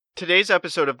Today's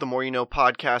episode of the More You Know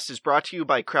podcast is brought to you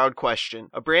by CrowdQuestion,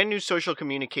 a brand new social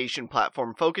communication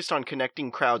platform focused on connecting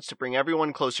crowds to bring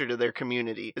everyone closer to their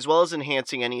community, as well as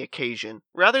enhancing any occasion.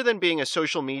 Rather than being a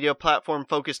social media platform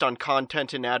focused on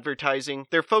content and advertising,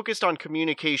 they're focused on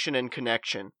communication and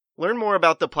connection. Learn more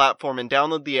about the platform and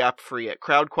download the app free at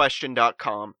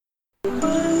crowdquestion.com.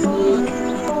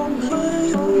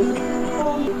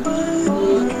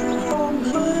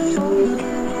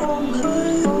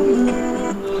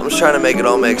 I'm just trying to make it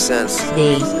all make sense.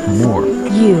 The More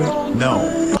You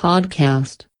Know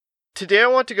Podcast. Today I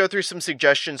want to go through some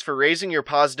suggestions for raising your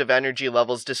positive energy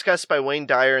levels discussed by Wayne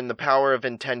Dyer in The Power of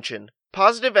Intention.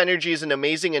 Positive energy is an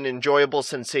amazing and enjoyable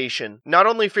sensation, not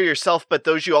only for yourself but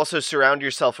those you also surround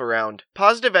yourself around.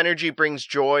 Positive energy brings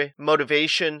joy,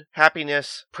 motivation,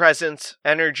 happiness, presence,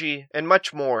 energy, and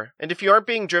much more. And if you aren't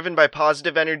being driven by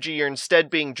positive energy, you're instead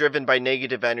being driven by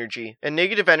negative energy. And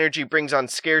negative energy brings on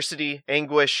scarcity,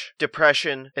 anguish,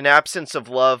 depression, an absence of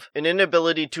love, an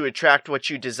inability to attract what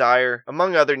you desire,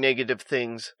 among other negative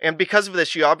things. And because of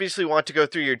this, you obviously want to go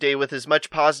through your day with as much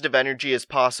positive energy as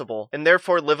possible, and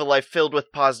therefore live a life filled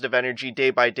with positive energy day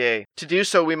by day. To do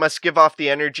so, we must give off the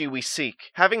energy we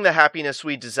seek, having the happiness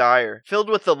we desire, filled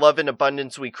with the love and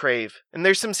abundance we crave. And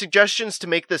there's some suggestions to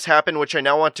make this happen which I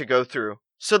now want to go through.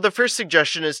 So the first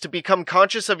suggestion is to become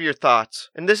conscious of your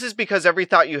thoughts, and this is because every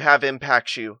thought you have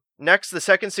impacts you. Next, the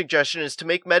second suggestion is to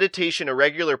make meditation a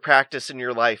regular practice in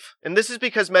your life, and this is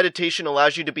because meditation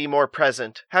allows you to be more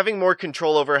present, having more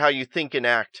control over how you think and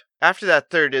act. After that,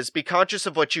 third is be conscious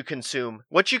of what you consume.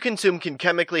 What you consume can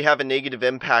chemically have a negative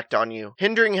impact on you,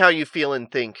 hindering how you feel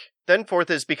and think. Then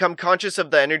fourth is become conscious of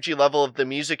the energy level of the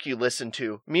music you listen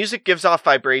to. Music gives off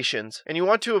vibrations, and you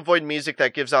want to avoid music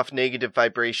that gives off negative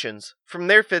vibrations. From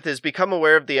there, fifth is become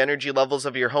aware of the energy levels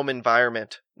of your home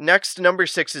environment. Next, number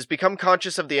 6 is become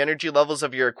conscious of the energy levels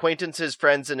of your acquaintances,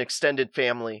 friends, and extended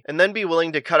family, and then be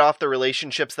willing to cut off the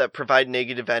relationships that provide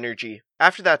negative energy.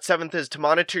 After that, 7th is to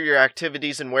monitor your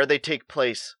activities and where they take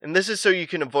place, and this is so you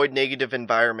can avoid negative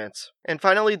environments. And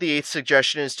finally, the 8th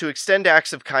suggestion is to extend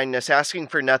acts of kindness, asking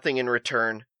for nothing in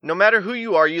return. No matter who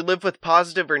you are, you live with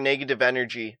positive or negative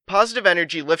energy. Positive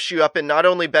energy lifts you up and not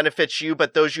only benefits you,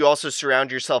 but those you also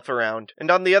surround yourself around. And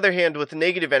on the other hand, with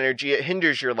negative energy, it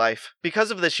hinders your life.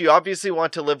 Because of this, you obviously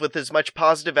want to live with as much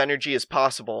positive energy as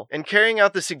possible. And carrying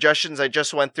out the suggestions I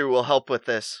just went through will help with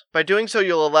this. By doing so,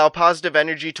 you'll allow positive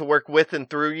energy to work with and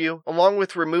through you, along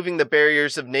with removing the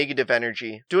barriers of negative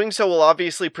energy. Doing so will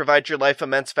obviously provide your life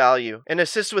immense value, and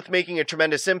assist with making a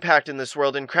tremendous impact in this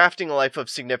world and crafting a life of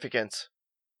significance.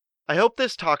 I hope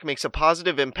this talk makes a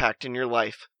positive impact in your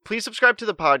life. Please subscribe to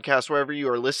the podcast wherever you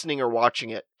are listening or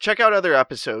watching it. Check out other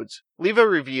episodes. Leave a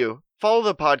review. Follow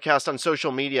the podcast on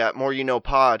social media at More You Know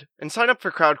Pod. And sign up for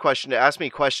CrowdQuestion to ask me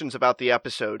questions about the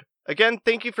episode. Again,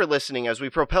 thank you for listening as we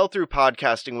propel through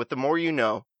podcasting with the More You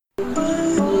Know.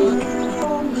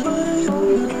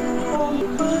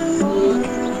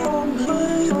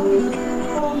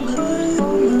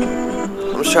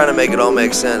 I'm just trying to make it all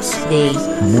make sense. The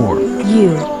More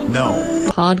You Know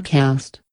Podcast.